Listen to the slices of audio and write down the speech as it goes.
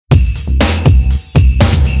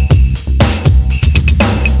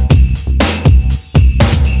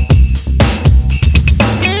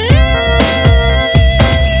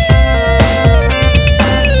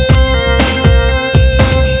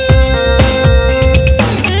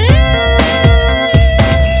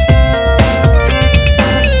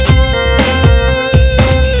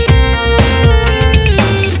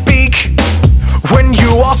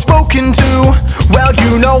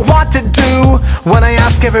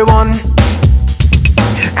ask everyone.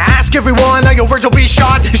 Ask everyone, now your words will be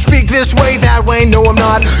shot. You speak this way, that way, no I'm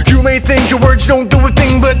not. You may think your words don't do a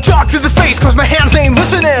thing, but talk to the face, cause my hands ain't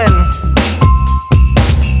listening.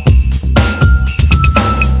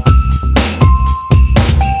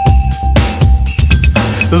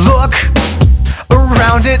 Look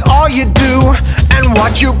around at all you do and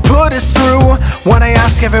what you put us through. When I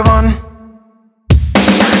ask everyone.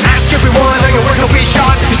 Ask everyone, now your words will be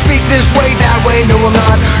shot. You speak this way, that way, no I'm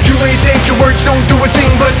not. You may think your words don't do a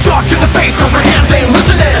thing, but talk to the face, cause my hands ain't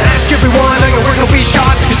listening. Ask everyone, now your words will be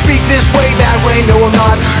shot. You speak this way, that way, no I'm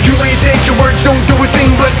not. You may think your words don't do a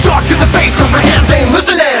thing, but talk to the face, cause my hands ain't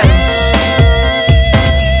listening.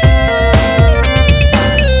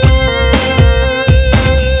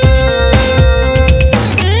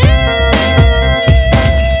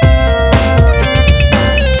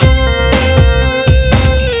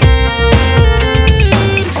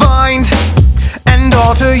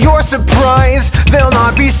 To your surprise, they'll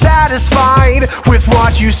not be satisfied with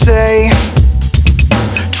what you say.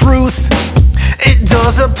 Truth, it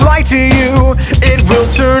does apply to you. It will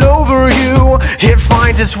turn over you. It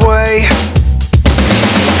finds its way.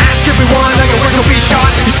 Ask everyone.